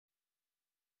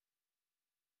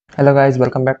Hello guys,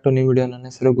 welcome back to new video. ನನ್ನ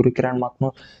ಹೆಸರು Gurukiran ಮಾಕ್ನು.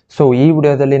 So ಈ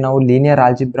ವಿಡಿಯೋದಲ್ಲಿ ನಾವು ಲೀನಿಯರ್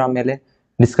ಆಲ್ಜಿಬ್ರಾ ಮೇಲೆ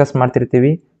ಡಿಸ್ಕಸ್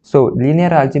ಮಾಡ್ತಿರ್ತೀವಿ. So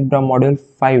linear algebra module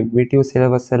 5 VTU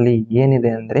syllabus ಅಲ್ಲಿ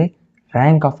ಏನಿದೆ ಅಂದರೆ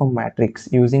rank of a matrix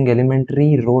using elementary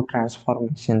rho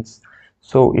transformations.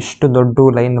 So ಇಷ್ಟು ದೊಡ್ಡ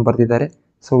ಲೈನ್ ಬರೆದಿದ್ದಾರೆ.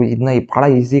 ಸೊ ಇದನ್ನ ಭಾಳ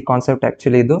ಈಸಿ ಕಾನ್ಸೆಪ್ಟ್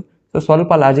ಆ್ಯಕ್ಚುಲಿ ಇದು. ಸೊ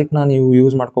ಸ್ವಲ್ಪ ಲಾಜಿಕ್ನ ನೀವು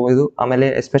ಯೂಸ್ ಮಾಡ್ಕೋಬೋದು. ಆಮೇಲೆ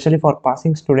ಎಸ್ಪೆಷಲಿ ಫಾರ್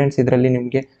ಪಾಸಿಂಗ್ ಸ್ಟೂಡೆಂಟ್ಸ್ ಇದರಲ್ಲಿ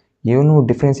ನಿಮಗೆ ಏನು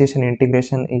ಡಿಫ್ರೆನ್ಸಿಯೇಷನ್,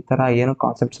 ಇಂಟಿಗ್ರೇಷನ್ ಈ ಥರ ಏನು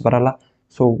ಕಾನ್ಸೆಪ್ಟ್ಸ್ ಬರಲ್ಲ.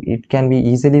 So it can be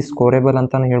easily ಸ್ಕೋರೇಬಲ್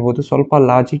ಅಂತಲೇ ಹೇಳ್ಬೋದು. ಸ್ವಲ್ಪ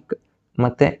ಲಾಜಿಕ್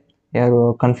ಮತ್ತು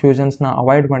ಕನ್ಫ್ಯೂಷನ್ಸ್ನ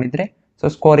ಅವಾಯ್ಡ್ ಮಾಡಿದರೆ ಸೊ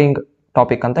ಸ್ಕೋರಿಂಗ್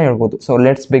ಟಾಪಿಕ್ ಅಂತ ಹೇಳ್ಬೋದು. So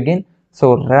let's begin. So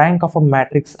rank of a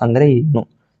matrix ಅಂದರೆ ಏನು?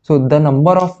 So the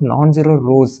number of non zero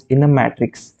rose in a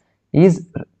matrix is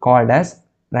called as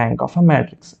rank of a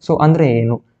matrix. So ಅಂದರೆ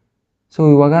ಏನು? So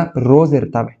ಇವಾಗ rose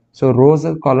ಇರ್ತವೆ. So rose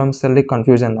ಕಾಲಮ್ಸಲ್ಲಿ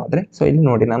confusion ಆದರೆ so ಇಲ್ಲಿ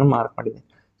ನೋಡಿ ನಾನು ಮಾರ್ಕ್ ಮಾಡಿದ್ದೀನಿ.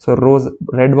 So rose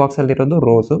red ಬಾಕ್ಸಲ್ಲಿರೋದು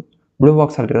rose, blue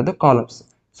ಬಾಕ್ಸಲ್ಲಿರೋದು columns.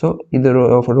 So ಇದು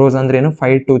ರೋಸ್ ಅಂದ್ರೆ ಏನು?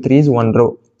 5 2 3 is one row,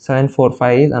 7 4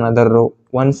 5 is another row,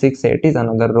 1 6 8 is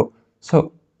another row. So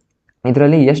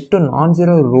ಇದರಲ್ಲಿ ಎಷ್ಟು ನಾನ್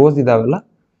ಝೀರೋ ರೋಸ್ ಇದಾವಲ್ಲ,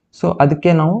 ಸೊ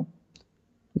ಅದಕ್ಕೆ ನಾವು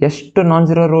ಎಷ್ಟು ನಾನ್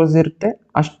ಝೀರೋ ರೋಸ್ ಇರುತ್ತೆ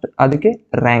ಅಷ್ಟು ಅದಕ್ಕೆ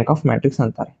ರ್ಯಾಂಕ್ ಆಫ್ ಮ್ಯಾಟ್ರಿಕ್ಸ್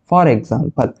ಅಂತಾರೆ. ಫಾರ್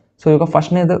ಎಕ್ಸಾಂಪಲ್, ಸೊ ಇವಾಗ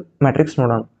ಫಸ್ಟ್ನೇದು ಮ್ಯಾಟ್ರಿಕ್ಸ್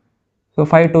ನೋಡೋಣ. ಸೊ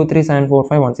 5 2 3 7 4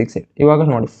 5 1 6 8. ಇವಾಗ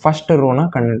ನೋಡಿ ಫಸ್ಟ್ ರೋನ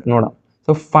ನೋಡೋಣ.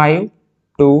 ಸೊ 5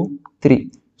 2 3.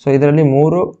 ಸೊ ಇದರಲ್ಲಿ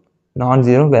 3 ನಾನ್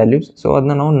ಝೀರೋ ವ್ಯಾಲ್ಯೂಸ್. ಸೊ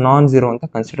ಅದನ್ನ ನಾವು ನಾನ್ ಝೀರೋ ಅಂತ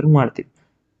ಕನ್ಸಿಡರ್ ಮಾಡ್ತೀವಿ.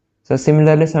 So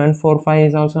similarly 7 4 5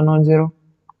 is also non zero,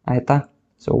 ಆಯಿತಾ?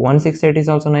 So 1 6 8 is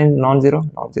also non zero.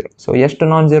 So ಎಷ್ಟು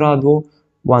ನಾನ್ ಝೀರೋ ಆದವು?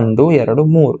 1 2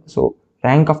 3. So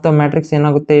rank of the matrix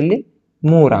ಏನಾಗುತ್ತೆ ಇಲ್ಲಿ?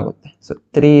 3 ಆಗುತ್ತೆ. So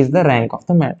 3 is the rank of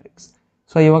the matrix.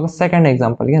 So ಇವಾಗ ಸೆಕೆಂಡ್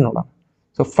ಎಕ್ಸಾಂಪಲ್ಗೆ ನೋಡೋಣ.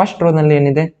 ಸೊ ಫಸ್ಟ್ ರೋನಲ್ಲಿ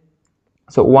ಏನಿದೆ?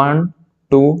 ಸೊ 1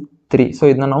 2 3. ಸೊ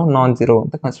ಇದನ್ನ ನಾವು ನಾನ್ ಝೀರೋ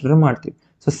ಅಂತ ಕನ್ಸಿಡರ್ ಮಾಡ್ತೀವಿ.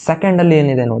 ಸೊ ಸೆಕೆಂಡಲ್ಲಿ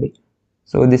ಏನಿದೆ ನೋಡಿ.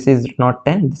 So this is not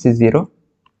 10, this is 0.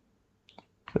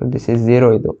 So this is 0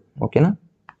 ಇದು, ಓಕೆನಾ?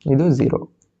 ಇದು 0.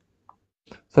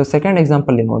 ಸೊ ಸೆಕೆಂಡ್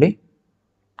ಎಕ್ಸಾಂಪಲ್ಲಿ ನೋಡಿ,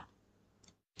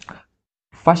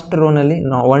 ಫಸ್ಟ್ ರೋನಲ್ಲಿ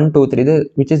 1 2 3 ಇದೆ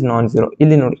ವಿಚ್ ಇಸ್ ನಾನ್ ಝೀರೋ.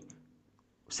 ಇಲ್ಲಿ ನೋಡಿ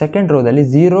ಸೆಕೆಂಡ್ ರೋದಲ್ಲಿ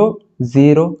 0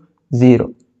 0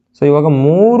 0. ಸೊ ಇವಾಗ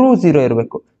 3 0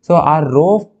 ಇರಬೇಕು. ಸೊ ಆ ರೋ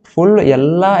ಫುಲ್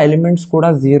ಎಲ್ಲ ಎಲಿಮೆಂಟ್ಸ್ ಕೂಡ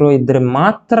 0 ಇದ್ದರೆ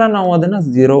ಮಾತ್ರ ನಾವು ಅದನ್ನು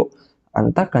 0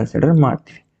 ಅಂತ ಕನ್ಸಿಡರ್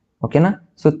ಮಾಡ್ತೀವಿ, ಓಕೆನಾ?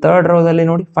 ಸೊ ಥರ್ಡ್ ರೋದಲ್ಲಿ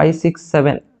ನೋಡಿ 5 6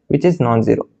 7 ವಿಚ್ ಇಸ್ ನಾನ್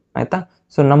ಝೀರೋ, ಆಯಿತಾ?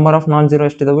 So number of non zero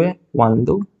ಎಷ್ಟಿದಾವೆ? 1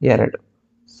 2.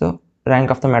 So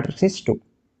rank of the matrix is 2,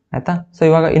 ಆಯಿತಾ? ಸೊ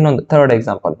ಇವಾಗ ಇನ್ನೊಂದು ಥರ್ಡ್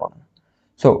ಎಕ್ಸಾಂಪಲ್ ನೋಡೋಣ.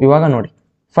 ಸೊ ಇವಾಗ ನೋಡಿ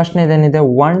ಫಸ್ಟ್ನೇದೇನಿದೆ?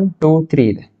 1 2 3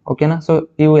 ಇದೆ, ಓಕೆನಾ? ಸೊ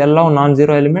ಇವು ಎಲ್ಲವೂ ನಾನ್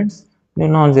ಝೀರೋ ಎಲಿಮೆಂಟ್ಸ್,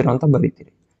 ನೀವು ನಾನ್ ಝೀರೋ ಅಂತ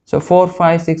ಬರೀತೀರಿ. So 4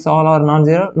 5 6 all are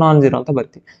non zero ಅಂತ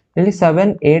ಬರ್ತೀವಿ. ಇಲ್ಲಿ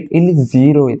 7 8 ಇಲ್ಲಿ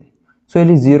 0 ಇದೆ. ಸೊ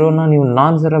ಇಲ್ಲಿ 0ನ ನೀವು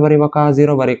ನಾನ್ ಝೀರೋ ಬರೀಬೇಕಾ,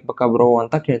 0 ಬರೀಬೇಕಾ ಬ್ರೋ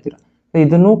ಅಂತ ಕೇಳ್ತೀರಾ. ಸೊ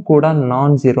ಇದನ್ನು ಕೂಡ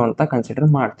ನಾನ್ ಝೀರೋ ಅಂತ ಕನ್ಸಿಡರ್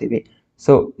ಮಾಡ್ತೀವಿ.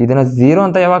 ಸೊ ಇದನ್ನ 0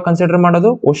 ಅಂತ ಯಾವಾಗ ಕನ್ಸಿಡರ್ ಮಾಡೋದು?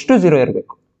 ಅಷ್ಟು 0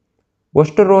 ಇರಬೇಕು.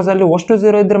 ಅಷ್ಟು ರೋಸಲ್ಲಿ ಅಷ್ಟು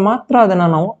 0 ಇದ್ರೆ ಮಾತ್ರ ಅದನ್ನು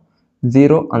ನಾವು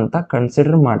 0 ಅಂತ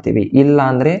ಕನ್ಸಿಡರ್ ಮಾಡ್ತೀವಿ. ಇಲ್ಲ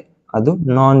ಅಂದರೆ ಅದು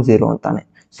ನಾನ್ ಝೀರೋ ಅಂತಾನೆ.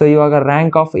 ಸೊ ಇವಾಗ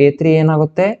ರ್ಯಾಂಕ್ ಆಫ್ A3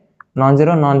 ಏನಾಗುತ್ತೆ? Non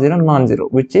zero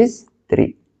which is 3.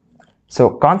 So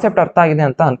concept ಅರ್ಥ ಆಗಿದೆ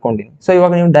ಅಂತ ಅನ್ಕೊಂಡಿನಿ. ಸೊ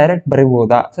ಇವಾಗ ನೀವು ಡೈರೆಕ್ಟ್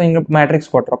ಬರಿಬೋದಾ? ಸೊ ಹಿಂಗೆ ಮ್ಯಾಟ್ರಿಕ್ಸ್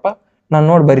ಕೊಟ್ರಪ್ಪ, ನಾನು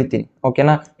ನೋಡಿ ಬರಿತೀನಿ,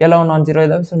 ಓಕೆನಾ? ಎಲ್ಲವೂ ನಾನ್ ಝೀರೋ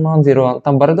ಇದಾವೆ, ಸೊ ನಾನ್ ಝೀರೋ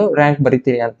ಅಂತ ಬರೆದು ರ್ಯಾಂಕ್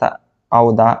ಬರಿತೀನಿ ಅಂತ.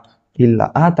 ಹೌದಾ? ಇಲ್ಲ,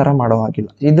 ಆ ಥರ ಮಾಡೋ ಹಾಗಿಲ್ಲ.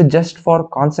 ಇದು ಜಸ್ಟ್ ಫಾರ್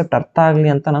ಕಾನ್ಸೆಪ್ಟ್ ಅರ್ಥ ಆಗಲಿ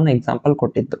ಅಂತ ನಾನು ಎಕ್ಸಾಂಪಲ್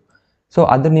ಕೊಟ್ಟಿದ್ದು. ಸೊ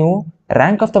ಅದು ನೀವು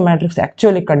rank of the matrix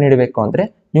actually ಕಂಡುಹಿಡಬೇಕು ಅಂದರೆ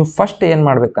ನೀವು ಫಸ್ಟ್ ಏನು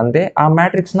ಮಾಡಬೇಕಂದ್ರೆ ಆ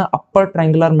ಮ್ಯಾಟ್ರಿಕ್ಸ್ನ ಅಪ್ಪರ್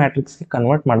ಟ್ರಯಾಂಗ್ಯುಲರ್ ಮ್ಯಾಟ್ರಿಕ್ಸ್ಗೆ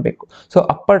ಕನ್ವರ್ಟ್ ಮಾಡಬೇಕು. ಸೊ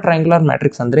ಅಪ್ಪರ್ ಟ್ರಯಾಂಗ್ಯುಲರ್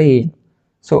ಮ್ಯಾಟ್ರಿಕ್ಸ್ ಅಂದರೆ ಏನು?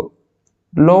 ಸೊ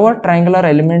ಲೋವರ್ ಟ್ರಯಾಂಗ್ಯುಲರ್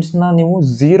ಎಲಿಮೆಂಟ್ಸ್ನ ನೀವು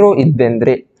 0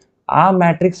 ಇದ್ದೆಂದರೆ ಆ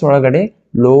ಮ್ಯಾಟ್ರಿಕ್ಸ್ ಒಳಗಡೆ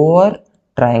ಲೋವರ್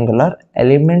ಟ್ರಯಾಂಗ್ಯುಲರ್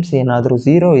ಎಲಿಮೆಂಟ್ಸ್ ಏನಾದರೂ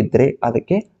 0 ಇದ್ದರೆ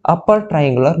ಅದಕ್ಕೆ ಅಪ್ಪರ್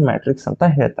ಟ್ರಯಾಂಗ್ಯುಲರ್ ಮ್ಯಾಟ್ರಿಕ್ಸ್ ಅಂತ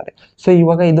ಹೇಳ್ತಾರೆ. ಸೊ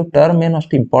ಇವಾಗ ಇದು ಟರ್ಮ್ ಏನು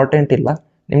ಅಷ್ಟು ಇಂಪಾರ್ಟೆಂಟ್ ಇಲ್ಲ,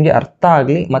 ನಿಮಗೆ ಅರ್ಥ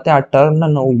ಆಗಲಿ ಮತ್ತು ಆ ಟರ್ಮ್ನ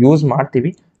ನಾವು ಯೂಸ್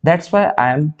ಮಾಡ್ತೀವಿ. That's why I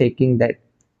am taking that.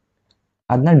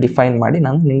 ಅದನ್ನ ಡಿಫೈನ್ ಮಾಡಿ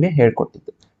ನಾನು ನಿಮಗೆ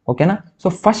ಹೇಳ್ಕೊಟ್ಟಿದ್ದು, ಓಕೆನಾ? ಸೊ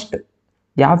ಫಸ್ಟ್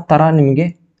ಯಾವ ಥರ ನಿಮಗೆ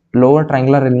ಲೋವರ್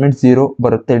ಟ್ರಯಾಂಗ್ಯುಲರ್ ಎಲಿಮೆಂಟ್ 0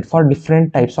 ಬರುತ್ತೆ for different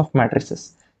types of matrices.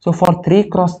 So for 3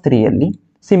 x 3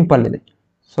 simple ಇದೆ.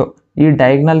 ಸೊ ಈ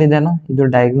ಡಯಾಗ್ನಲ್ ಇದೆನಾ, ಇದು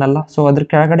ಡಯಾಗ್ನಲ್ಲ. ಸೊ ಅದ್ರ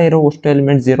ಕೆಳಗಡೆ ಇರೋ ಅಷ್ಟು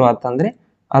ಎಲಿಮೆಂಟ್ 0 ಅಂತಂದರೆ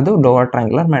ಅದು ಲೋವರ್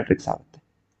ಟ್ರಯಾಂಗ್ಯುಲರ್ ಮ್ಯಾಟ್ರಿಕ್ಸ್ ಆಗುತ್ತೆ,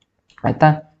 ಆಯಿತಾ?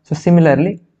 So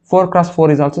similarly 4 x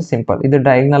 4 is also simple. ಇದು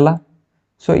ಡಯಾಗ್ನಲ್ಲ.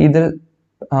 ಸೊ ಇದ್ರ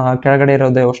ಕೆಳಗಡೆ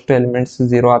ಇರೋದು ಅಷ್ಟು ಎಲಿಮೆಂಟ್ಸ್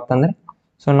 0 ಆಗ್ತಂದರೆ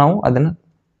ಸೊ ನಾವು ಅದನ್ನು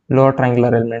ಲೋವರ್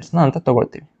ಟ್ರಯಾಂಗ್ಯುಲರ್ ಎಲಿಮೆಂಟ್ಸ್ನ ಅಂತ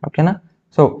ತಗೊಳ್ತೀವಿ, ಓಕೆನಾ?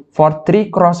 ಸೊ ಫಾರ್ 3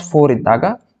 x 4 ಇದ್ದಾಗ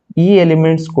ಈ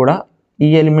ಎಲಿಮೆಂಟ್ಸ್ ಕೂಡ ಈ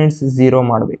ಎಲಿಮೆಂಟ್ಸ್ 0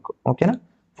 ಮಾಡಬೇಕು, ಓಕೆನಾ?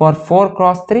 ಫಾರ್ 4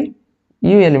 x 3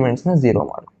 ಈ ಎಲಿಮೆಂಟ್ಸ್ನ 0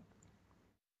 ಮಾಡಬೇಕು.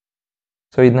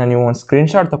 ಸೊ ಇದನ್ನ ನೀವು ಒಂದು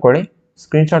ಸ್ಕ್ರೀನ್ಶಾಟ್ ತಗೊಳ್ಳಿ.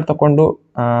 ಸ್ಕ್ರೀನ್ಶಾಟ್ ತಗೊಂಡು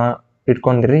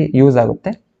ಇಟ್ಕೊಂಡಿರಿ, ಯೂಸ್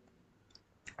ಆಗುತ್ತೆ.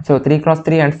 So 3 x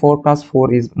 3 and 4 x 4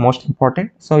 is most important.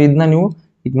 So ಇದನ್ನ ನೀವು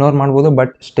ಇಗ್ನೋರ್ ಮಾಡ್ಬೋದು,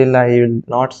 but still I will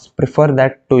not prefer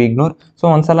that to ignore. So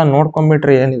ಒಂದ್ಸಲ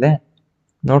ನೋಡ್ಕೊಂಬಿಟ್ರಿ, ಏನಿದೆ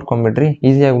ನೋಡ್ಕೊಂಬಿಡ್ರಿ,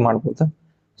 ಈಸಿಯಾಗಿ ಮಾಡ್ಬೋದು.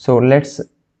 ಸೊ ಲೆಟ್ಸ್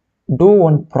ಡೂ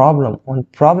ಒಂದು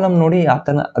ಪ್ರಾಬ್ಲಮ್ ನೋಡಿ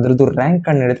ಆತನ ಅದ್ರದ್ದು ರ್ಯಾಂಕ್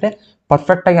ಕಂಡು ಹಿಡಿದ್ರೆ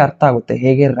ಪರ್ಫೆಕ್ಟಾಗಿ ಅರ್ಥ ಆಗುತ್ತೆ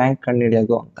ಹೇಗೆ ರ್ಯಾಂಕ್ ಕಂಡು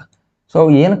ಹಿಡಿಯೋದು ಅಂತ. ಸೊ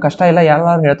ಏನು ಕಷ್ಟ ಇಲ್ಲ,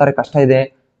 ಯಾರು ಹೇಳ್ತಾರೆ ಕಷ್ಟ ಇದೆ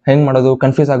ಹೆಂಗೆ ಮಾಡೋದು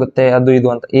ಕನ್ಫ್ಯೂಸ್ ಆಗುತ್ತೆ ಅದು ಇದು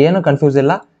ಅಂತ, ಏನು ಕನ್ಫ್ಯೂಸ್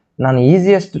ಇಲ್ಲ, ನಾನು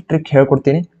ಈಸಿಯೆಸ್ಟ್ ಟ್ರಿಕ್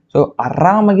ಹೇಳ್ಕೊಡ್ತೀನಿ. ಸೊ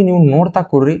ಆರಾಮಾಗಿ ನೀವು ನೋಡ್ತಾ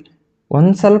ಕೂಡ್ರಿ,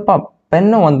 ಒಂದು ಸ್ವಲ್ಪ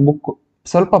ಪೆನ್ನು ಒಂದು ಬುಕ್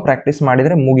ಸ್ವಲ್ಪ ಪ್ರಾಕ್ಟೀಸ್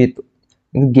ಮಾಡಿದರೆ ಮುಗೀತು,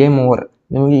 ಇದು ಗೇಮ್ ಓವರ್,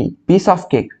 ನಿಮಗೆ piece of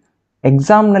cake.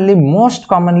 ಎಕ್ಸಾಮ್ನಲ್ಲಿ most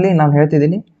commonly ನಾನು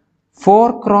ಹೇಳ್ತಿದ್ದೀನಿ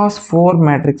 4x4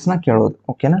 ಮ್ಯಾಟ್ರಿಕ್ಸ್ನ ಕೇಳೋದು,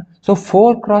 ಓಕೆನಾ. ಸೊ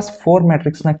 4x4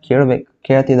 ಮ್ಯಾಟ್ರಿಕ್ಸ್ನ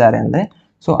ಕೇಳ್ತಿದ್ದಾರೆ ಅಂದರೆ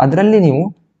ಸೊ ಅದರಲ್ಲಿ ನೀವು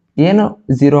ಏನು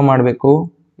ಝೀರೋ ಮಾಡಬೇಕು,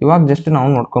 ಇವಾಗ ಜಸ್ಟ್ ನಾವು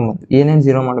ನೋಡ್ಕೊಂಬಂದು ಏನೇನು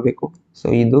ಝೀರೋ ಮಾಡಬೇಕು. ಸೊ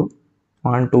ಇದು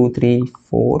 1 2 3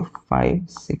 4 5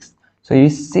 6, ಸೊ ಈ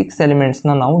 6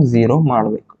 ಎಲಿಮೆಂಟ್ಸ್ನ ನಾವು ಝೀರೋ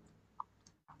ಮಾಡಬೇಕು,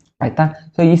 ಆಯಿತಾ.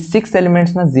 ಸೊ ಈ 6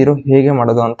 ಎಲಿಮೆಂಟ್ಸ್ನ ಝೀರೋ ಹೇಗೆ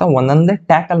ಮಾಡೋದು ಅಂತ ಒಂದೊಂದೇ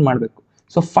ಟ್ಯಾಕಲ್ ಮಾಡಬೇಕು.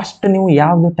 ಸೊ ಫಸ್ಟ್ ನೀವು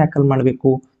ಯಾವುದು ಟ್ಯಾಕಲ್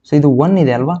ಮಾಡಬೇಕು, ಸೊ ಇದು 1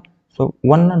 ಇದೆ ಅಲ್ವಾ, ಸೊ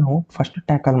 1ನ ನಾವು ಫಸ್ಟ್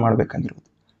ಟ್ಯಾಕಲ್ ಮಾಡಬೇಕಾಗಿರೋದು.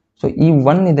 ಸೊ ಈ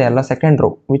 1 ಇದೆ ಅಲ್ಲ second row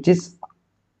which is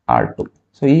R2,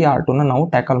 so ಈ R2ನ ನಾವು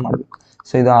ಟ್ಯಾಕಲ್ ಮಾಡಬೇಕು.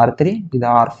 ಸೊ ಇದು R3, ಇದು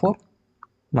R4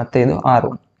 ಮತ್ತು ಇದು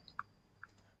R1.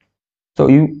 ಸೊ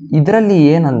ಇದರಲ್ಲಿ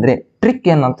ಏನಂದರೆ ಟ್ರಿಕ್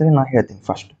ಏನಂತಂದರೆ ನಾನು ಹೇಳ್ತೀನಿ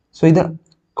ಫಸ್ಟ್. ಸೊ ಇದು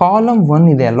ಕಾಲಮ್ 1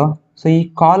 ಇದೆ ಅಲ್ವಾ, ಸೊ ಈ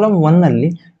ಕಾಲಮ್ 1ನಲ್ಲಿ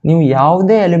ನೀವು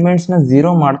ಯಾವುದೇ ಎಲಿಮೆಂಟ್ಸ್ನ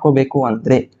ಝೀರೋ ಮಾಡ್ಕೋಬೇಕು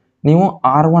ಅಂದರೆ ನೀವು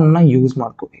R1ನ ಯೂಸ್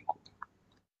ಮಾಡ್ಕೋಬೇಕು,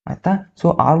 ಆಯಿತಾ. ಸೊ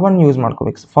R1 ಯೂಸ್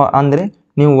ಮಾಡ್ಕೋಬೇಕು ಅಂದರೆ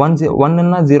ನೀವು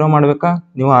 1ನ ಝೀರೋ ಮಾಡಬೇಕಾ,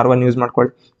 ನೀವು R1 ಯೂಸ್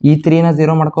ಮಾಡ್ಕೊಳ್ಳಿ. E3ನ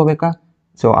ಝೀರೋ ಮಾಡ್ಕೋಬೇಕಾ,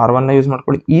 ಸೊ R1ನ ಯೂಸ್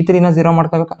ಮಾಡ್ಕೊಳ್ಳಿ. E3ನ ಝೀರೋ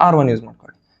ಮಾಡ್ಕೋಬೇಕಾ, R1 ಯೂಸ್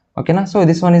ಮಾಡ್ಕೊಳ್ಳಿ, ಓಕೆನಾ. So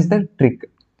this one is the trick.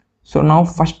 So ನಾವು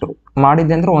ಫಸ್ಟ್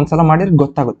ಮಾಡಿದ್ದೆ ಅಂದರೆ ಒಂದ್ಸಲ ಮಾಡಿದ್ರೆ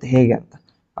ಗೊತ್ತಾಗುತ್ತೆ ಹೇಗೆ ಅಂತ,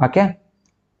 okay.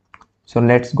 So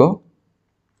let's go.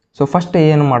 So first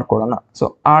ಏನು ಮಾಡ್ಕೊಳ್ಳೋಣ. ಸೊ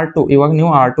R2 ಇವಾಗ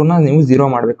ನೀವು R2ನ ನೀವು ಝೀರೋ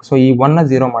ಮಾಡಬೇಕು. ಸೊ ಈ 1ನ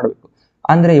ಝೀರೋ ಮಾಡಬೇಕು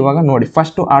ಅಂದರೆ ಇವಾಗ ನೋಡಿ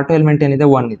ಫಸ್ಟು R2 ಎಲಿಮೆಂಟ್ ಏನಿದೆ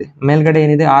 1 ಇದೆ, ಮೇಲ್ಗಡೆ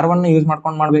ಏನಿದೆ R1ನ ಯೂಸ್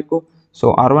ಮಾಡ್ಕೊಂಡು ಮಾಡಬೇಕು. ಸೊ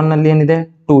R1ನಲ್ಲಿ ಏನಿದೆ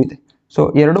 2 ಇದೆ. ಸೊ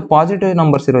ಎರಡು ಪಾಸಿಟಿವ್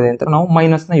ನಂಬರ್ಸ್ ಇರೋದೇ ಅಂತ ನಾವು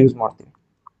ಮೈನಸ್ನ ಯೂಸ್ ಮಾಡ್ತೀವಿ.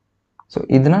 ಸೊ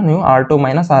ಇದನ್ನ ನೀವು R2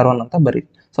 - R1 ಅಂತ ಬರೀ.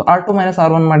 ಸೊ R2 -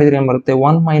 R1 ಮಾಡಿದ್ರೆ ಏನು ಬರುತ್ತೆ,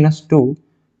 1 - 2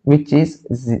 ವಿಚ್ ಈಸ್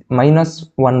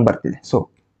 -1 ಬರ್ತಿದೆ. ಸೊ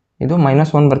ಇದು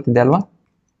 -1 ಬರ್ತಿದೆ ಅಲ್ವಾ.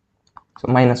 ಸೊ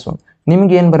 -1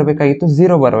 ನಿಮ್ಗೆ ಏನು ಬರಬೇಕಾಗಿತ್ತು,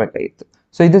 0 ಬರಬೇಕಾಗಿತ್ತು.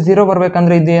 ಸೊ ಇದು 0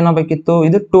 ಬರಬೇಕಂದ್ರೆ ಇದು ಏನಾಗಬೇಕಿತ್ತು,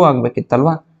 ಇದು 2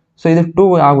 ಆಗಬೇಕಿತ್ತಲ್ವಾ. ಸೊ ಇದು 2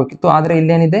 ಆಗಬೇಕಿತ್ತು, ಆದರೆ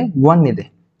ಇಲ್ಲೇನಿದೆ 1 ಇದೆ.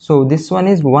 So this one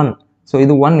is 1, so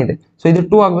ಇದು 1 ಇದೆ. ಸೊ ಇದು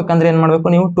 2 ಆಗಬೇಕಂದ್ರೆ ಏನು ಮಾಡಬೇಕು,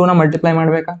 ನೀವು 2ನ ಮಲ್ಟಿಪ್ಲೈ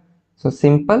ಮಾಡಬೇಕಾ. ಸೊ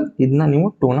ಸಿಂಪಲ್ ಇದನ್ನ ನೀವು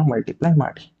 2ನ ಮಲ್ಟಿಪ್ಲೈ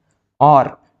ಮಾಡಿ. ಆರ್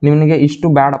ನಿಮಗೆ ಇಷ್ಟು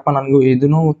ಬೇಡಪ್ಪ ನನಗೂ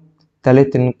ಇದನ್ನು ತಲೆ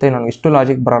ತಿನ್ನುತ್ತೆ ನನಗೆ ಇಷ್ಟು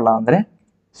ಲಾಜಿಕ್ ಬರಲ್ಲ ಅಂದರೆ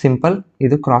ಸಿಂಪಲ್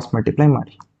ಇದು ಕ್ರಾಸ್ ಮಲ್ಟಿಪ್ಲೈ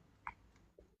ಮಾಡಿ.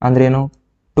 ಅಂದ್ರೆ ಏನು,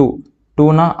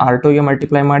 2ನ R2ಗೆ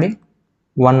ಮಲ್ಟಿಪ್ಲೈ ಮಾಡಿ,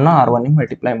 1ನ R1ಗೆ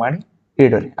ಮಲ್ಟಿಪ್ಲೈ ಮಾಡಿ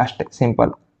ಇಡ್ರಿ, ಅಷ್ಟೇ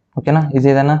ಸಿಂಪಲ್, ಓಕೆನಾ. ಈಸಿ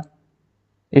ಇದನ್ನ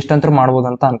ಇಷ್ಟಂತರೂ ಮಾಡ್ಬೋದು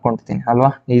ಅಂತ ಅನ್ಕೊಂತೀನಿ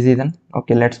ಅಲ್ವಾ, ಈಸಿ ಇದನ್ನು.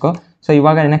 Okay let's go. ಸೊ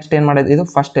ಇವಾಗ ನೆಕ್ಸ್ಟ್ ಏನು ಮಾಡೋದು, ಇದು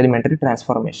ಫಸ್ಟ್ ಎಲಿಮೆಂಟರಿ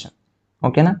ಟ್ರಾನ್ಸ್ಫಾರ್ಮೇಷನ್,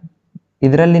 ಓಕೆನಾ.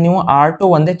 ಇದರಲ್ಲಿ ನೀವು R2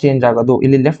 ಒಂದೇ ಚೇಂಜ್ ಆಗೋದು,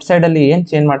 ಇಲ್ಲಿ ಲೆಫ್ಟ್ ಸೈಡಲ್ಲಿ ಏನು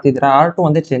ಚೇಂಜ್ ಮಾಡ್ತಿದ್ದೀರಾ R2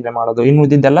 ಒಂದೇ ಚೇಂಜ್ ಮಾಡೋದು, ಇನ್ನು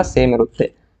ಉಳಿದಿದ್ದೆಲ್ಲ ಸೇಮ್ ಇರುತ್ತೆ.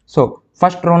 So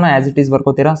first ರೋನ as it is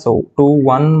ಬರ್ಕೋತೀರಾ. So 2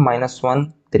 1 -1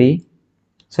 3.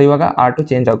 So ಇವಾಗ R2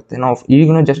 ಚೇಂಜ್ ಆಗುತ್ತೆ. ನಾವು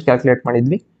ಈಗಲೂ ಜಸ್ಟ್ ಕ್ಯಾಲ್ಕುಲೇಟ್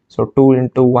ಮಾಡಿದ್ವಿ. So 2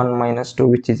 × 1 - 2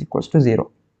 which is equals to 0.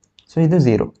 So ಇದು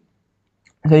 0.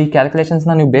 ಸೊ ಈ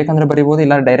ಕ್ಯಾಲ್ಕುಲೇಷನ್ಸ್ನ ನೀವು ಬೇಕಂದ್ರೆ ಬರಿಬೋದು,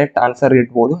 ಇಲ್ಲ ಡೈರೆಕ್ಟ್ ಆನ್ಸರ್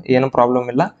ಇಡ್ಬೋದು, ಏನು ಪ್ರಾಬ್ಲಮ್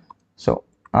ಇಲ್ಲ. ಸೊ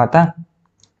ಆಯ್ತಾ.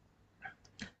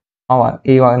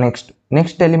 ಇವಾಗ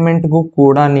ನೆಕ್ಸ್ಟ್ ಎಲಿಮೆಂಟ್ಗೂ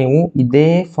ಕೂಡ ನೀವು ಇದೇ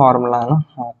ಫಾರ್ಮುಲಾನ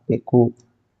ಹಾಕಬೇಕು.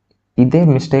 ಇದೇ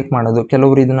ಮಿಸ್ಟೇಕ್ ಮಾಡೋದು,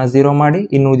 ಕೆಲವರು ಇದನ್ನ 0 ಮಾಡಿ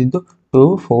ಇನ್ನು ಉಳಿದಿದ್ದು 2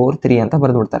 4 3 ಅಂತ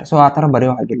ಬರೆದು ಬಿಡ್ತಾರೆ. ಸೊ ಆ ಥರ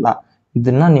ಬರೆಯೋ ಹಾಗಿಲ್ಲ,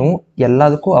 ಇದನ್ನ ನೀವು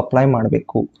ಎಲ್ಲದಕ್ಕೂ ಅಪ್ಲೈ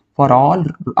ಮಾಡಬೇಕು for all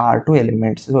R2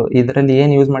 elements. So ಇದರಲ್ಲಿ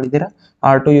ಏನು ಯೂಸ್ ಮಾಡಿದ್ದೀರಾ,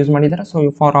 R2 ಯೂಸ್ ಮಾಡಿದ್ದೀರಾ. So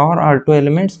for all R2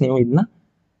 elements ನೀವು ಇದನ್ನ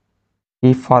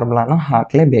ಈ ಫಾರ್ಮುಲಾನ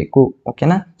ಹಾಕಲೇಬೇಕು,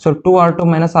 ಓಕೆನಾ. ಸೊ 2R2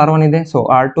 - R1 ಇದೆ. ಸೊ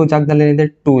R2 ಜಾಗದಲ್ಲಿ ಏನಿದೆ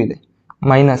 2 ಇದೆ,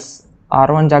 ಮೈನಸ್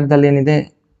R1 ಜಾಗದಲ್ಲಿ ಏನಿದೆ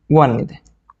 1 ಇದೆ.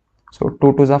 So 2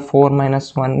 2 4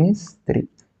 - 1 is 3.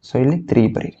 ಸೊ ಇಲ್ಲಿ 3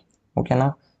 ಬರೀರಿ, ಓಕೆನಾ.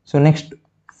 So next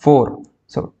 4.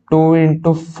 So 2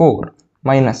 × 4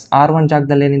 minus R1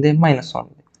 ಜಾಗದಲ್ಲಿ ಏನಿದೆ -1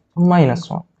 ಇದೆ. ಸೊ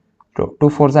 -1. 2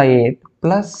 4 8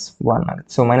 ಪ್ಲಸ್ 1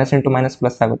 ಆಗುತ್ತೆ. So minus into minus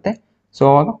plus ಆಗುತ್ತೆ. ಸೊ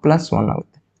ಅವಾಗ +1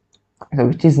 ಆಗುತ್ತೆ. So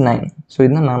which is 9. ಸೊ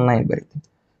ಇದನ್ನ ನಾನು 9 ಬರೀತೀನಿ.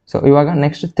 ಸೊ ಇವಾಗ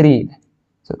ನೆಕ್ಸ್ಟ್ 3 ಇದೆ.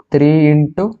 ಸೊ 3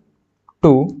 ×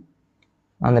 2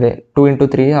 ಅಂದರೆ 2 ×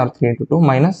 3 R 3 × 2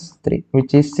 -3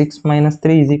 which is 6 -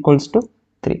 3 is equals to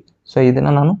 3. So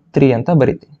ಇದನ್ನು ನಾನು 3 ಅಂತ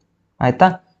ಬರಿತೀನಿ, ಆಯಿತಾ.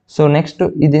 ಸೊ ನೆಕ್ಸ್ಟ್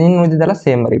ಇದು ಇನ್ನು ಉಳಿದಿದ್ದೆಲ್ಲ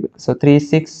ಸೇಮ್ ಬರೀಬೇಕು. ಸೊ 3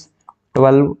 6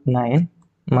 12 9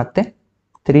 ಮತ್ತು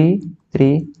 3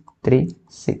 3 3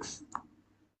 6,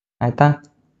 ಆಯಿತಾ.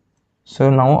 ಸೊ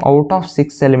ನಾವು ಔಟ್ ಆಫ್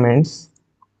 6 ಎಲಿಮೆಂಟ್ಸ್,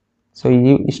 ಸೊ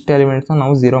ಇಷ್ಟು ಎಲಿಮೆಂಟ್ಸ್ನ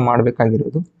ನಾವು 0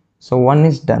 ಮಾಡಬೇಕಾಗಿರೋದು. So 1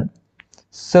 is done.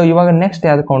 ಸೊ ಇವಾಗ ನೆಕ್ಸ್ಟ್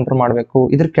ಯಾವ್ದು ಕೌಂಟರ್ ಮಾಡಬೇಕು,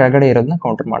 ಇದ್ರ ಕೆಳಗಡೆ ಇರೋದನ್ನ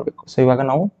ಕೌಂಟರ್ ಮಾಡಬೇಕು. ಸೊ ಇವಾಗ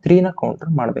ನಾವು 3ನ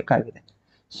ಕೌಂಟರ್ ಮಾಡಬೇಕಾಗಿದೆ.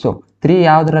 ಸೊ 3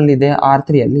 ಯಾವುದರಲ್ಲಿದೆ,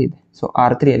 R3 ಇದೆ. ಸೊ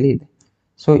R3 ಇದೆ.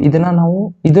 ಸೊ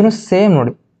ಇದನ್ನು ಸೇಮ್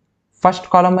ನೋಡಿ, ಫಸ್ಟ್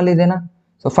ಕಾಲಮಲ್ಲಿ ಇದೆನಾ.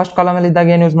 ಸೊ ಫಸ್ಟ್ ಕಾಲಮಲ್ಲಿ ಇದ್ದಾಗ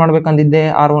ಏನು ಯೂಸ್ ಮಾಡ್ಬೇಕಂದಿದ್ದೆ,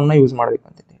 R1ನ ಯೂಸ್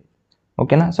ಮಾಡ್ಬೇಕಂತಿದ್ದೆ.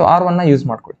 ಓಕೆನಾ. ಸೊ R1ನ ಯೂಸ್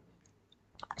ಮಾಡ್ಕೊಳ್ಳಿ.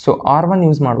 ಸೊ R1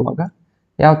 ಯೂಸ್ ಮಾಡುವಾಗ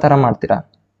ಯಾವ ಥರ ಮಾಡ್ತೀರಾ,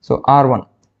 so R1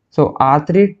 so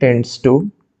R3 tends to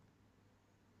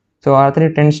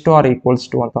R equals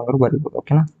to ಅಂತಂದ್ರೂ ಬರೀಬೋದು.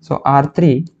 ಓಕೆನಾ. ಸೊ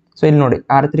R3 ಸೊ ಇಲ್ಲಿ ನೋಡಿ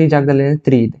R3 ಜಾಗದಲ್ಲಿ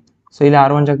 3 ಇದೆ, ಸೊ ಇಲ್ಲಿ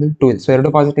R1 ಜಾಗದಲ್ಲಿ 2 ಇದೆ. ಸೊ ಎರಡು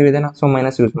ಪಾಸಿಟಿವ್ ಇದೆನಾ, ಸೊ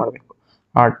ಮೈನಸ್ ಯೂಸ್ ಮಾಡಬೇಕು.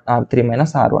 R3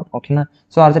 minus R1. ಓಕೆನಾ.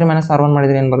 ಸೊ R3 ಮೈನಸ್ R1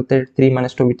 ಮಾಡಿದರೆ ಏನು ಬರುತ್ತೆ, 3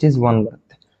 ಮೈನಸ್ 2 ವಿಚ್ ಇಸ್ 1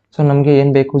 ಬರುತ್ತೆ. ಸೊ ನಮಗೆ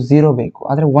ಏನು ಬೇಕು, 0 ಬೇಕು,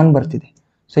 ಆದರೆ 1 ಬರ್ತಿದೆ.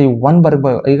 ಸೊ ಈ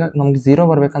 1 ಈಗ ನಮ್ಗೆ 0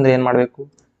 ಬರಬೇಕಂದ್ರೆ ಏನು ಮಾಡಬೇಕು,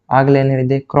 ಆಗಲೇ ಏನು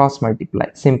ಹೇಳಿದೆ, ಕ್ರಾಸ್ ಮಲ್ಟಿಪ್ಲೈ,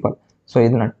 ಸಿಂಪಲ್. ಸೊ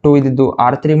ಇದನ್ನ 2 ಇದ್ದಿದ್ದು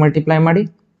R3 ಮಲ್ಟಿಪ್ಲೈ ಮಾಡಿ,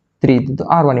 3 ಇದ್ದಿದ್ದು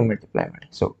R1 ಮಲ್ಟಿಪ್ಲೈ ಮಾಡಿ.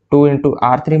 ಸೊ 2 ಇಂಟು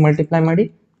R3 ಮಲ್ಟಿಪ್ಲೈ ಮಾಡಿ,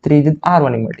 3 ಇದ್ದಿದ್ದು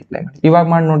R1 ಮಲ್ಟಿಪ್ಲೈ ಮಾಡಿ. ಇವಾಗ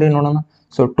ಮಾಡಿ ನೋಡಿ ನೋಡೋಣ.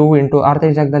 ಸೊ 2 ಇಂಟು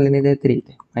R3 ಜಾಗದಲ್ಲಿ ಏನಿದೆ, 3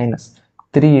 ಇದೆ, ಮೈನಸ್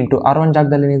 3 ಇಂಟು R1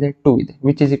 ಜಾಗದಲ್ಲಿ ಏನಿದೆ, 2 ಇದೆ,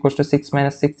 which is equals to 6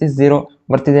 minus 6 is 0.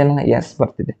 ಬರ್ತಿದೆನಾ, S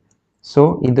ಬರ್ತಿದೆ. ಸೊ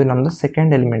ಇದು ನಮ್ಮದು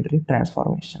ಸೆಕೆಂಡ್ ಎಲಿಮೆಂಟರಿ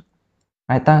ಟ್ರಾನ್ಸ್ಫಾರ್ಮೇಷನ್.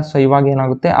 ಆಯ್ತಾ. ಸೊ ಇವಾಗ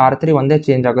ಏನಾಗುತ್ತೆ, R3 ಒಂದೇ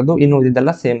ಚೇಂಜ್ ಆಗೋದು, ಇನ್ನು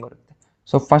ಉಳಿದಿದ್ದೆಲ್ಲ ಸೇಮ್ ಬರುತ್ತೆ.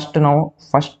 ಸೊ ನಾವು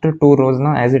first 2 ರೋಸ್ನ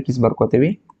as it is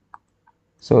ಬರ್ಕೋತೀವಿ.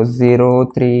 So 0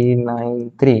 3 9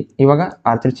 3. ಇವಾಗ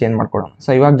R3 ಚೇಂಜ್ ಮಾಡ್ಕೊಳ್ಳೋಣ. ಸೊ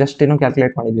ಇವಾಗ ಜಸ್ಟ್ ಏನು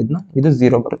ಕ್ಯಾಲ್ಕುಲೇಟ್ ಮಾಡಿದ್ವಿ ಇದನ್ನ, ಇದು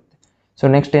 0 ಬರುತ್ತೆ. ಸೊ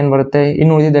ನೆಕ್ಸ್ಟ್ ಏನು ಬರುತ್ತೆ,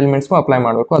 ಇನ್ನು ಉಳಿದಿದ್ದ ಎಲಿಮೆಂಟ್ಸ್ಗೂ ಅಪ್ಲೈ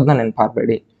ಮಾಡಬೇಕು, ಅದನ್ನ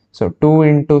ನೆನಪಾಗಬೇಡಿ. So 2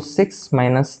 into 6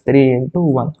 minus 3 into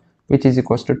 1 which is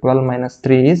equals to 12 minus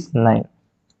 3 is 9.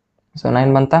 So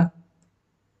 9 ಬಂತಾ,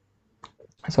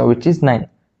 ಸೊ ವಿಚ್ ಈಸ್ 9.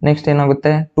 ನೆಕ್ಸ್ಟ್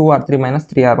ಏನಾಗುತ್ತೆ, 2R3 ಮೈನಸ್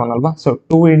 3R1 ಅಲ್ವಾ. So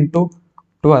 2 into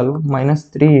 12 minus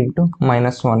 3 into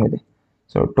minus 1 ಇದೆ.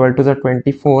 So 12 to the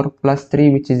 24 plus 3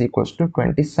 which is equals to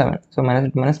 27. So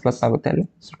minus plus ಆಗುತ್ತೆ ಅಲ್ಲಿ.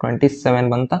 So 27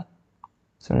 ಬಂತ.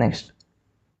 So next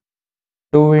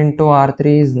 2 into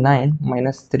R3 is 9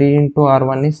 minus 3 into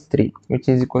R1 is 3 which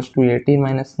is equals to 18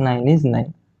 minus 9 is 9.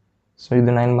 So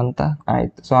ಇದು 9 ಬಂತ,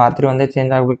 ಆಯ್ತು. So R3 ಒಂದೇ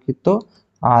change ಆಗಬೇಕಿತ್ತು,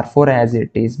 R4 as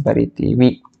it is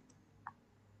ಬರಿತೀವಿ.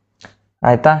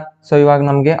 ಆಯ್ತಾ. ಸೊ ಇವಾಗ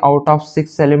ನಮಗೆ out of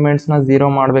 6 ಎಲಿಮೆಂಟ್ಸ್ನ 0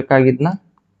 ಮಾಡಬೇಕಾಗಿದ್ನ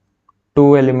 2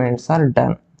 elements are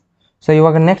done. So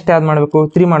ಇವಾಗ ನೆಕ್ಸ್ಟ್ ಯಾವ್ದು ಮಾಡಬೇಕು,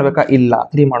 3 ಮಾಡಬೇಕಾ, ಇಲ್ಲ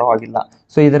 3 ಮಾಡೋ ಹಾಗಿಲ್ಲ.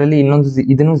 ಸೊ ಇದರಲ್ಲಿ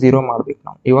ಇದನ್ನು 0 ಮಾಡ್ಬೇಕು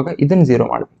ನಾವು. ಇವಾಗ ಇದನ್ನು 0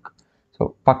 ಮಾಡಬೇಕು. ಸೊ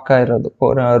ಪಕ್ಕ ಇರೋದು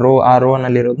ಆ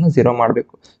ರೋನಲ್ಲಿರೋದನ್ನ 0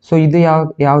 ಮಾಡಬೇಕು. ಸೊ ಇದು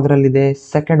ಯಾವುದ್ರಲ್ಲಿದೆ,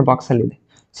 ಸೆಕೆಂಡ್ ಬಾಕ್ಸಲ್ಲಿದೆ.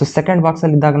 ಸೊ ಸೆಕೆಂಡ್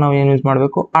ಬಾಕ್ಸಲ್ಲಿ ಇದ್ದಾಗ ನಾವು ಏನು ಯೂಸ್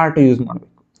ಮಾಡಬೇಕು, R2 ಯೂಸ್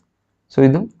ಮಾಡಬೇಕು. ಸೊ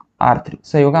ಇದು R3.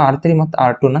 ಸೊ ಇವಾಗ R3 ಮತ್ತು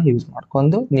R2ನ ಯೂಸ್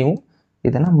ಮಾಡ್ಕೊಂಡು ನೀವು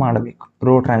ಇದನ್ನ ಮಾಡಬೇಕು,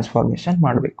 ರೋ ಟ್ರಾನ್ಸ್ಫಾರ್ಮೇಷನ್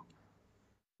ಮಾಡಬೇಕು.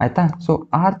 ಆಯ್ತಾ. So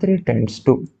R3 tends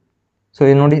to, so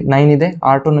ಇದು ನೋಡಿ 9 ಇದೆ,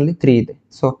 R2ನಲ್ಲಿ 3 ಇದೆ.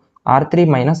 ಸೊ R3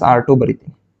 ಮೈನಸ್ R2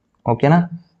 ಬರಿತೀನಿ. ಓಕೆನಾ.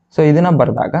 ಸೊ ಇದನ್ನ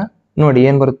ಬರೆದಾಗ ನೋಡಿ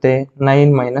ಏನು ಬರುತ್ತೆ,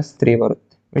 9 ಮೈನಸ್ 3 ಬರುತ್ತೆ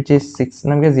ವಿಚ್ ಈಸ್ 6.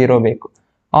 ನಮಗೆ 0 ಬೇಕು.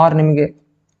 ಆರ್ ನಿಮಗೆ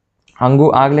ಹಂಗೂ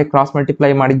ಆಗಲೇ ಕ್ರಾಸ್ ಮಲ್ಟಿಪ್ಲೈ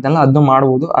ಮಾಡಿದ್ನಲ್ಲ ಅದನ್ನು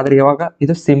ಮಾಡ್ಬೋದು, ಆದರೆ ಇವಾಗ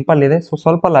ಇದು ಸಿಂಪಲ್ ಇದೆ. ಸೊ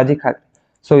ಸ್ವಲ್ಪ ಲಾಜಿಕ್ ಹಾಕಿ.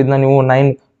 ಸೊ ಇದನ್ನ ನೀವು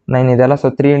 9 ಇದೆಯಲ್ಲ, so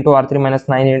 3 into R3 minus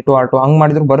 9 into R2 ಹಂಗೆ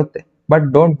ಮಾಡಿದ್ರು ಬರುತ್ತೆ. ಬಟ್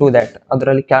ಡೋಂಟ್ ಡೂ ದ್ಯಾಟ್,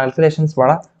 ಅದರಲ್ಲಿ ಕ್ಯಾಲ್ಕುಲೇಷನ್ಸ್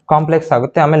ಭಾಳ ಕಾಂಪ್ಲೆಕ್ಸ್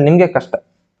ಆಗುತ್ತೆ, ಆಮೇಲೆ ನಿಮಗೆ ಕಷ್ಟ.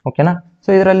 ಓಕೆನಾ. ಸೊ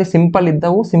ಇದರಲ್ಲಿ ಸಿಂಪಲ್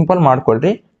ಇದ್ದವು ಸಿಂಪಲ್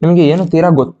ಮಾಡ್ಕೊಳ್ರಿ. ನಿಮಗೆ ಏನು ತೀರಾ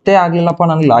ಗೊತ್ತೇ ಆಗಲಿಲ್ಲಪ್ಪ,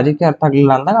 ನನಗೆ ಲಾಜಿಕೇ ಅರ್ಥ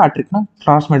ಆಗಲಿಲ್ಲ ಅಂದಾಗ ಆ ಟ್ರಿಕ್ನ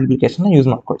ಕ್ರಾಸ್ ಮಲ್ಟಿಪ್ಲಿಕೇಶನ್ನ ಯೂಸ್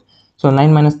ಮಾಡ್ಕೊಳ್ಳಿ. So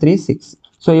 9 minus 3 6.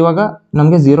 ಸೊ ಇವಾಗ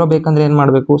ನಮಗೆ 0 ಬೇಕಂದ್ರೆ ಏನು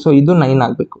ಮಾಡಬೇಕು, ಸೊ ಇದು 9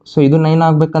 ಆಗಬೇಕು. ಸೊ ಇದು 9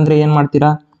 ಆಗಬೇಕಂದ್ರೆ ಏನು ಮಾಡ್ತೀರಾ,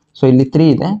 ಸೊ ಇಲ್ಲಿ 3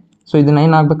 ಇದೆ. ಸೊ ಇದು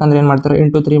 9 ಆಗಬೇಕಂದ್ರೆ ಏನು ಮಾಡ್ತೀರಾ,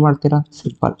 ಇಂಟು 3 ಮಾಡ್ತೀರಾ,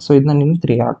 ಸಿಂಪಲ್. ಸೊ ಇದನ್ನ ನೀವು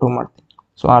 3R2 ಮಾಡ್ತೀವಿ.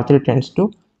 So R3 tends to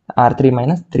R3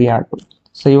 minus 3R2.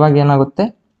 So ಇವಾಗ ಏನಾಗುತ್ತೆ,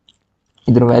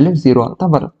 ಇದ್ರ ವ್ಯಾಲ್ಯೂ 0 ಅಂತ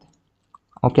ಬರುತ್ತೆ.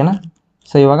 ಓಕೆನಾ.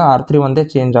 ಸೊ ಇವಾಗ R3 ಒಂದೇ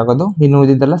ಚೇಂಜ್ ಆಗೋದು, ಇನ್ನು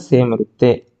ಉಳಿದಿದ್ದೆಲ್ಲ ಸೇಮ್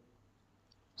ಇರುತ್ತೆ.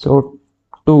 So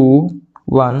 2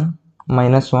 1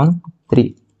 minus 1 3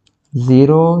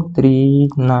 0 3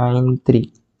 9 3.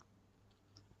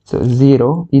 ಸೊ 0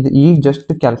 ಇದು ಈಗ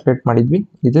ಜಸ್ಟ್ ಕ್ಯಾಲ್ಕುಲೇಟ್ ಮಾಡಿದ್ವಿ,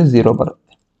 ಇದು 0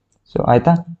 ಬರುತ್ತೆ. ಸೊ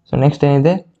ಆಯ್ತಾ. ಸೊ ನೆಕ್ಸ್ಟ್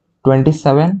ಏನಿದೆ,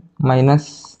 27 minus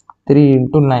 3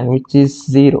 into 9 which is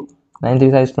 0. 9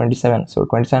 3 is 27. So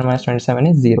 27 minus 27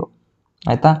 is 0.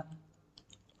 ಆಯ್ತಾ.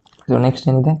 ಸೊ ನೆಕ್ಸ್ಟ್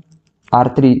ಏನಿದೆ,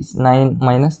 R3 9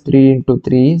 minus 3 into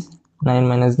 3 is 9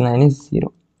 minus 9 is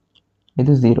 0.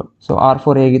 ಇದು 0. ಸೊ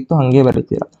R4 ಹೇಗಿತ್ತು ಹಾಗೆ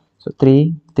ಬರೀತೀರ. ಸೊ 3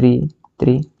 3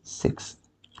 3 6.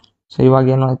 ಸೊ ಇವಾಗ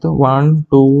ಏನಾಯಿತು, 1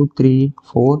 2 3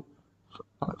 4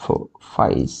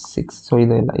 5 6. ಸೊ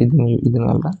ಇದು ಇಲ್ಲ,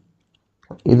 ಇದನ್ನೆಲ್ಲ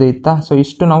ಇದು ಇತ್ತಾ. ಸೊ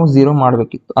ಇಷ್ಟು ನಾವು 0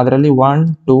 ಮಾಡಬೇಕಿತ್ತು, ಅದರಲ್ಲಿ 1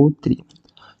 2 3.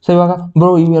 ಸೊ ಇವಾಗ ಬ್ರೋ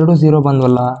ಇವೆರಡು 0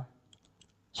 ಬಂದ್ವಲ್ಲ,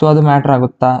 ಸೊ ಅದು ಮ್ಯಾಟ್ರ್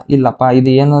ಆಗುತ್ತಾ, ಇಲ್ಲಪ್ಪ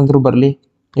ಇದು ಏನಾದರೂ ಬರಲಿ,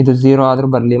 ಇದು 0 ಆದರೂ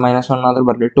ಬರಲಿ, -1 ಆದರೂ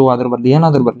ಬರಲಿ, 2 ಆದರೂ ಬರಲಿ,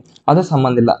 ಏನಾದರೂ ಬರಲಿ, ಅದು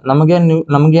ಸಂಬಂಧ ಇಲ್ಲ.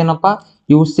 ನಮಗೇನಪ್ಪ,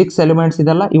 ಇವು 6 ಎಲಿಮೆಂಟ್ಸ್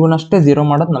ಇದೆಲ್ಲ ಇವನ್ನಷ್ಟೇ 0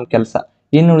 ಮಾಡೋದು ನಮ್ಮ ಕೆಲಸ.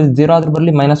 ಇನ್ನು 0 ಆದರೂ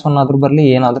ಬರಲಿ, -1 ಆದರೂ ಬರಲಿ,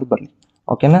 ಏನಾದರೂ ಬರಲಿ.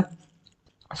 ಓಕೆನಾ.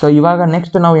 ಸೊ ಇವಾಗ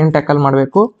ನೆಕ್ಸ್ಟ್ ನಾವು ಏನು ಟ್ಯಾಕಲ್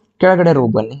ಮಾಡಬೇಕು, ಕೆಳಗಡೆ ರೋ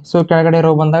ಬನ್ನಿ. ಸೊ ಕೆಳಗಡೆ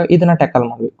ರೋ ಬಂದಾಗ ಇದನ್ನ ಟ್ಯಾಕಲ್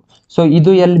ಮಾಡಬೇಕು. ಸೊ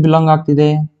ಇದು ಎಲ್ಲಿ ಬಿಲಾಂಗ್ ಆಗ್ತಿದೆ,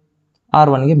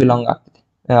 R1ಗೆ ಬಿಲಾಂಗ್ ಆಗ್ತಿದೆ.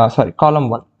 ಸಾರಿ, ಕಾಲಮ್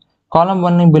 1. ಕಾಲಮ್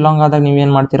 1ಗೆ ಬಿಲಾಂಗ್ ಆದಾಗ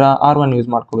ನೀವೇನು ಮಾಡ್ತೀರಾ, R1 ಯೂಸ್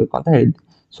ಮಾಡ್ಕೋಬೇಕು ಅಂತ ಹೇಳಿದ್ದೆ.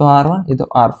 ಸೊ R1 ಇದು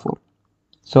R4.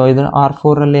 ಸೊ ಇದನ್ನ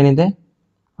R4ಅಲ್ಲಿ ಏನಿದೆ,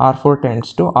 R4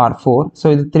 tends to R4. So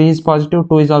ಇದು 3 is positive,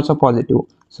 2 is also positive.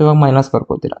 So ಇವಾಗ ಮೈನಸ್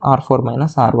ಬರ್ಕೋತೀರಾ, R4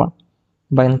 ಮೈನಸ್ R1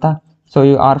 ಬಂತ. ಸೊ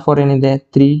ಈ R4 ಏನಿದೆ,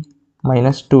 3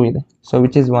 minus 2 ಇದೆ. So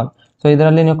which is 1. ಸೊ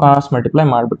ಇದರಲ್ಲಿ ನೀವು ಕ್ರಾಸ್ ಮಲ್ಟಿಪ್ಲೈ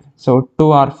ಮಾಡಿಬಿಡಿ. So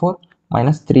 2r4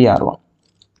 minus 3r1.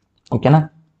 ಓಕೆನಾ?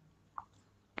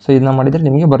 ಸೊ ಇದನ್ನ ಮಾಡಿದರೆ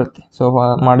ನಿಮಗೆ ಬರುತ್ತೆ. ಸೊ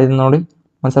ಮಾಡಿದ ನೋಡಿ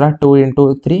ಒಂದ್ಸಲ 2 into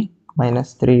 3 minus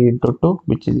 3 into 2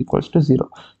 which is equals to 0.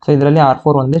 So ಇದರಲ್ಲಿ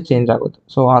r4 ಒಂದೇ ಚೇಂಜ್ ಆಗೋದು.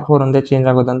 ಸೊ r4 ಒಂದೇ change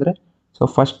ಆಗೋದಂದರೆ so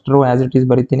first row as it is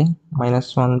ಬರಿತೀನಿ.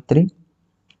 -1 3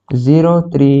 0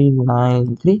 3 9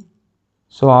 3.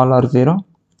 So all are 0.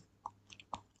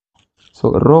 So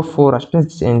rho 4 ಅಷ್ಟೇ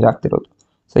ಚೇಂಜ್ ಆಗ್ತಿರೋದು.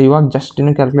 ಸೊ ಇವಾಗ ಜಸ್ಟ್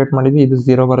ಇನ್ನು ಕ್ಯಾಲ್ಕುಲೇಟ್ ಮಾಡಿದ್ವಿ, ಇದು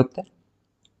 0 ಬರುತ್ತೆ.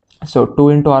 ಸೊ 2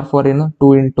 into r4 ಏನು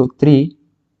 2 into 3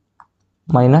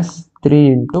 minus 3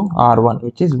 into r1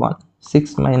 which is 1.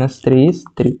 6 minus 3 is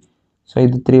 3. So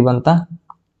ಇದು 3 ಬಂತಾ?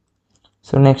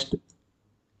 So next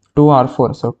 2r4.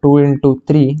 So 2 into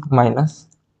 3 minus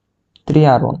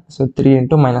 3r1. So 3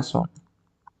 into -1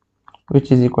 which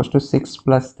is equals to 6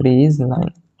 plus 3 is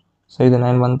 9. So ಇದು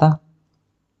 9 ಬಂತಾ?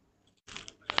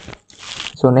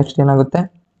 ಸೊ ನೆಕ್ಸ್ಟ್ ಏನಾಗುತ್ತೆ?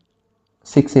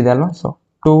 6 ಇದೆ ಅಲ್ವಾ? So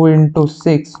 2 into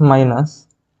 6 minus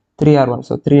 3r1.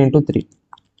 So 3 into 3.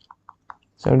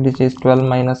 So this is 12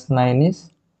 minus 9 is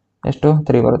ಎಷ್ಟು?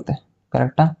 3 ಬರುತ್ತೆ.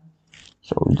 ಕರೆಕ್ಟಾ?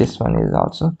 So this one is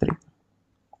also 3.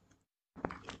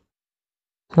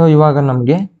 So ಇವಾಗ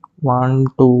ನಮಗೆ 1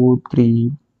 2 3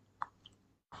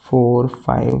 4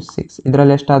 5 6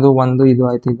 ಇದರಲ್ಲಿ ಎಷ್ಟಾದು? 1 ಇದು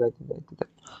ಆಯ್ತು, ಇದು ಆಯ್ತು, ಇದು ಆಯ್ತು.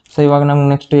 ಸೊ ಇವಾಗ ನಮ್ಗೆ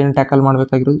ನೆಕ್ಸ್ಟ್ ಏನು ಟ್ಯಾಕಲ್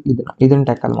ಮಾಡಬೇಕಾಗಿರೋದು? ಇದನ್ನು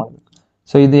ಟ್ಯಾಕಲ್ ಮಾಡಬೇಕು.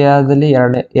 ಸೊ ಇದು ಯಾವುದಲ್ಲಿ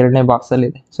ಎರಡನೇ ಬಾಕ್ಸಲ್ಲಿ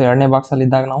ಇದೆ. ಸೊ ಎರಡನೇ ಬಾಕ್ಸಲ್ಲಿ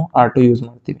ಇದ್ದಾಗ ನಾವು R2 ಯೂಸ್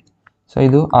ಮಾಡ್ತೀವಿ. ಸೊ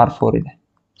ಇದು R4 ಇದೆ.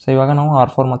 ಸೊ ಇವಾಗ ನಾವು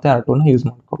R4 ಮತ್ತು R2ನ ಯೂಸ್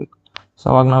ಮಾಡ್ಕೋಬೇಕು. ಸೊ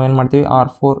ಅವಾಗ ನಾವೇನು ಮಾಡ್ತೀವಿ?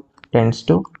 R4 tends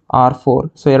to R4.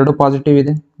 So ಎರಡು ಪಾಸಿಟಿವ್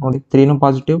ಇದೆ ನೋಡಿ, 3ನೂ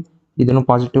ಪಾಸಿಟಿವ್, ಇದನ್ನು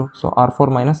positive. So R4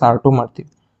 minus R2 ಮಾಡ್ತೀವಿ.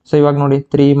 ಸೊ ಇವಾಗ ನೋಡಿ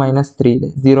 3 minus 3 ಇದೆ,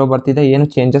 0 ಬರ್ತಿದೆ, ಏನು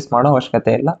ಚೇಂಜಸ್ ಮಾಡೋ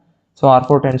ಅವಶ್ಯಕತೆ ಇಲ್ಲ. So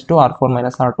R4 tends to R4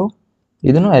 minus R2.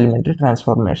 ಇದನ್ನು ಎಲಿಮೆಂಟ್ರಿ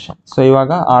ಟ್ರಾನ್ಸ್ಫಾರ್ಮೇಷನ್. ಸೊ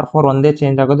ಇವಾಗ R4 ಒಂದೇ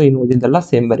ಚೇಂಜ್ ಆಗೋದು, ಇನ್ನು ಉಳಿದಿದ್ದೆಲ್ಲ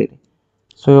ಸೇಮ್ ಬರೀರಿ.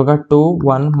 ಸೊ ಇವಾಗ 2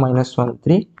 1 -1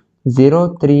 3 0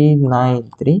 3 9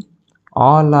 3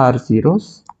 all are zeros.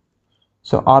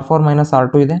 So R4 minus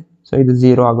R2 ಇದೆ. ಸೊ ಇದು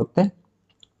 0 ಆಗುತ್ತೆ.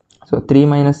 So 3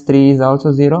 minus 3 is also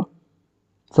 0.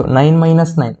 So 9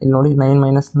 minus 9 ಇಲ್ಲಿ ನೋಡಿ, 9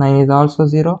 minus 9 is also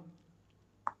 0.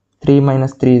 3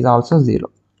 minus 3 is also 0.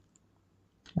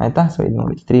 ಆಯಿತಾ? ಸೊ ಇದು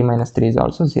ನೋಡಿ 3 minus 3 is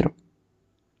also 0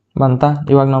 ಬಂತಾ?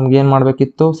 ಇವಾಗ ನಮ್ಗೆ ಏನು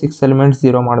ಮಾಡಬೇಕಿತ್ತು? 6 ಎಲಿಮೆಂಟ್ಸ್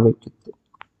 0 ಮಾಡಬೇಕಿತ್ತು.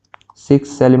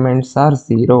 6 elements are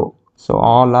 0. So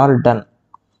all are done.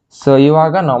 So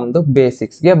ಇವಾಗ ನಮ್ಮದು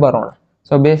ಬೇಸಿಕ್ಸ್ಗೆ ಬರೋಣ.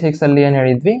 ಸೊ ಬೇಸಿಕ್ಸಲ್ಲಿ ಏನು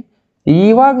ಹೇಳಿದ್ವಿ?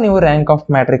 ಇವಾಗ ನೀವು ರ್ಯಾಂಕ್ ಆಫ್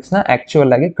ಮ್ಯಾಟ್ರಿಕ್ಸ್ನ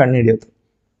ಆ್ಯಕ್ಚುಯಲ್ ಆಗಿ ಕಂಡುಹಿಡಿಯೋದು.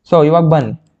 ಸೊ ಇವಾಗ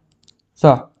ಬನ್ನಿ. So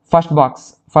first box,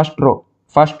 first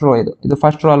row ಇದು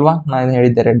ಫಸ್ಟ್ ರೋ ಅಲ್ವಾ? ನಾನು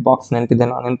ಹೇಳಿದ್ದೆ ರೆಡ್ ಬಾಕ್ಸ್,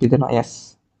 ನೆನಪಿದೆನೋ? ಎಸ್,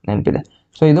 ನೆನಪಿದೆ.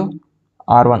 ಸೊ ಇದು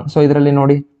R1. ಸೊ ಇದರಲ್ಲಿ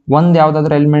ನೋಡಿ ಒಂದು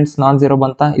ಯಾವುದಾದ್ರೂ ಎಲಿಮೆಂಟ್ಸ್ ನಾನ್ ಝೀರೋ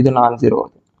ಬಂತಾ? ಇದು ನಾನ್ ಝೀರೋ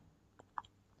ಅದು.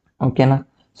 ಓಕೆನಾ?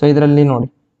 ಸೊ ಇದರಲ್ಲಿ ನೋಡಿ,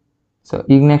 ಸೊ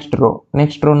ಈಗ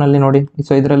ನೆಕ್ಸ್ಟ್ ರೋನಲ್ಲಿ ನೋಡಿ,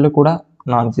 ಸೊ ಇದರಲ್ಲೂ ಕೂಡ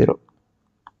ನಾನ್ ಝೀರೋ.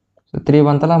 ಸೊ 3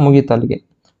 ಬಂತಲ್ಲ, ಮುಗೀತು ಅಲ್ಲಿಗೆ.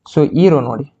 ಸೊ ಈ ರೋ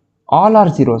ನೋಡಿ, ಆಲ್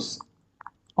ಆರ್ ಝೀರೋಸ್.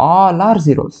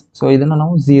 ಸೊ ಇದನ್ನು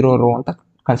ನಾವು 0 ರೋ ಅಂತ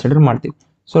ಕನ್ಸಿಡರ್ ಮಾಡ್ತೀವಿ.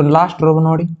 ಸೊ ಲಾಸ್ಟ್ ರೋ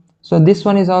ನೋಡಿ, so this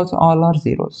one is also all are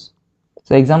zeros.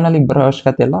 So ಎಕ್ಸಾಮ್ನಲ್ಲಿ ಬರೋ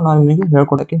ಅವಶ್ಯಕತೆ ಇಲ್ಲ, ನಾನು ನಿಮಗೆ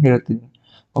ಹೇಳ್ಕೊಡೋಕ್ಕೆ ಹೇಳ್ತಿದ್ದೀನಿ.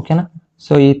 ಓಕೆನಾ?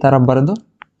 ಸೊ ಈ ಥರ ಬರೆದು,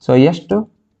 ಸೊ ಎಷ್ಟು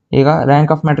ಈಗ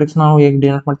ರ್ಯಾಂಕ್ ಆಫ್ ಮ್ಯಾಟ್ರಿಕ್ಸ್ ನಾವು ಹೇಗೆ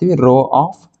ಡಿನೋಟ್ ಮಾಡ್ತೀವಿ? ರೋ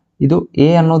ಆಫ್ ಇದು ಎ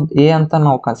ಅನ್ನೋದು ಎ ಅಂತ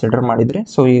ನಾವು ಕನ್ಸಿಡರ್ ಮಾಡಿದರೆ,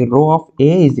 ಸೊ ಈ rho of A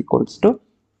is equals to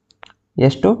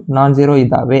ಎಷ್ಟು ನಾನ್ ಝೀರೋ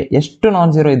ಇದ್ದಾವೆ,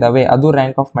 ಅದು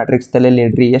ರ್ಯಾಂಕ್ ಆಫ್ ಮ್ಯಾಟ್ರಿಕ್ಸ್ ತಲೆಯಲ್ಲಿ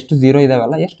ಇಡ್ರಿ. ಎಷ್ಟು 0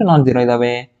 ಇದಾವಲ್ಲ, ಎಷ್ಟು ನಾನ್ ಝೀರೋ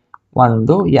ಇದ್ದಾವೆ? 1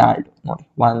 2 ನೋಡಿ,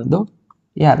 1 2.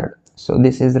 So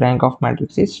this is rank of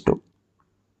matrix is 2.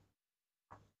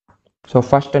 So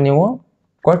first ನೀವು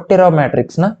ಕೊಟ್ಟಿರೋ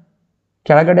ಮ್ಯಾಟ್ರಿಕ್ಸ್ನ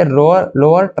ಕೆಳಗಡೆ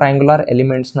ಲೋವರ್ ಟ್ರಯಾಂಗುಲರ್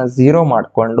ಎಲಿಮೆಂಟ್ಸ್ನ 0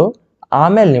 ಮಾಡಿಕೊಂಡು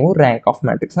ಆಮೇಲೆ ನೀವು ರ್ಯಾಂಕ್ ಆಫ್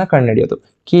ಮ್ಯಾಟ್ರಿಕ್ಸ್ನ ಕಂಡುಹಿಡಿಯೋದು.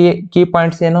 ಕೀ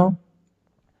ಪಾಯಿಂಟ್ಸ್ ಏನು?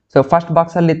 ಸೊ ಫಸ್ಟ್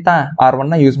ಬಾಕ್ಸಲ್ಲಿ ಇತ್ತಾ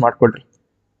R1ನ ಯೂಸ್ ಮಾಡಿಕೊಡ್ರಿ.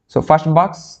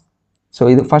 ಸೊ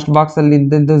ಇದು ಫಸ್ಟ್ ಬಾಕ್ಸಲ್ಲಿ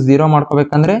ಇದ್ದದ್ದು 0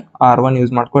 ಮಾಡ್ಕೋಬೇಕಂದ್ರೆ R1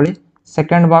 ಯೂಸ್ ಮಾಡ್ಕೊಳ್ಳಿ.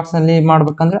 ಸೆಕೆಂಡ್ ಬಾಕ್ಸಲ್ಲಿ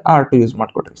ಮಾಡ್ಬೇಕಂದ್ರೆ R2 ಯೂಸ್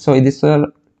ಮಾಡಿಕೊಡ್ರಿ. So ಇದಿಸ್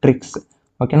tricks.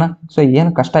 ಓಕೆನಾ? ಸೊ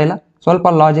ಏನು ಕಷ್ಟ ಇಲ್ಲ, ಸ್ವಲ್ಪ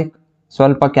ಲಾಜಿಕ್,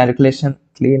 ಸ್ವಲ್ಪ ಕ್ಯಾಲ್ಕುಲೇಷನ್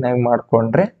ಕ್ಲೀನಾಗಿ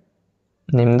ಮಾಡಿಕೊಂಡ್ರೆ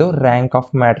ನಿಮ್ಮದು rank of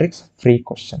matrix free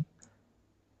question.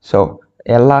 So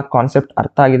ಎಲ್ಲ ಕಾನ್ಸೆಪ್ಟ್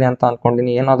ಅರ್ಥ ಆಗಿದೆ ಅಂತ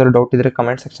ಅಂದ್ಕೊಂಡಿನಿ. ಏನಾದರೂ ಡೌಟ್ ಇದ್ದರೆ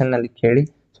ಕಮೆಂಟ್ ಸೆಕ್ಷನ್ನಲ್ಲಿ ಕೇಳಿ.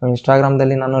 ಸೊ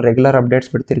ಇನ್ಸ್ಟಾಗ್ರಾಮ್ದಲ್ಲಿ ನಾನು ರೆಗ್ಯುಲರ್ ಅಪ್ಡೇಟ್ಸ್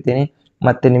ಬಿಡ್ತಿರ್ತೀನಿ,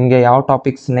 ಮತ್ತು ನಿಮಗೆ ಯಾವ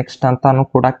ಟಾಪಿಕ್ಸ್ ನೆಕ್ಸ್ಟ್ ಅಂತಾನು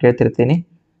ಕೂಡ ಕೇಳ್ತಿರ್ತೀನಿ.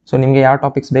 ಸೊ ನಿಮಗೆ ಯಾವ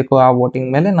ಟಾಪಿಕ್ಸ್ ಬೇಕು ಆ ವೋಟಿಂಗ್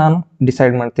ಮೇಲೆ ನಾನು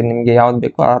ಡಿಸೈಡ್ ಮಾಡ್ತೀನಿ, ನಿಮಗೆ ಯಾವ್ದು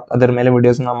ಬೇಕೋ ಅದರ ಮೇಲೆ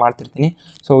ವಿಡಿಯೋಸ್ನ ಮಾಡ್ತಿರ್ತೀನಿ.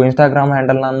 ಸೊ ಇನ್ಸ್ಟಾಗ್ರಾಮ್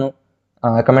ಹ್ಯಾಂಡಲ್ ನಾನು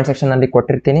ಕಮೆಂಟ್ ಸೆಕ್ಷನ್ನಲ್ಲಿ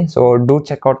ಕೊಟ್ಟಿರ್ತೀನಿ. So do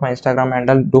checkout my Instagram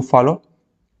handle, do follow.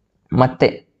 ಮತ್ತು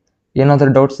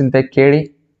ಏನಾದರೂ ಡೌಟ್ಸ್ ಇದ್ದರೆ ಕೇಳಿ.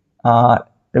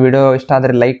 ವಿಡಿಯೋ ಇಷ್ಟ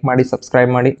ಆದರೆ ಲೈಕ್ ಮಾಡಿ,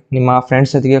 ಸಬ್ಸ್ಕ್ರೈಬ್ ಮಾಡಿ, ನಿಮ್ಮ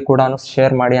ಫ್ರೆಂಡ್ಸ್ ಜೊತೆಗೆ ಕೂಡ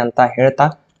ಶೇರ್ ಮಾಡಿ ಅಂತ ಹೇಳ್ತಾ,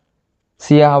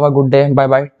 C you, have a good day, bye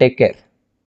bye, take care.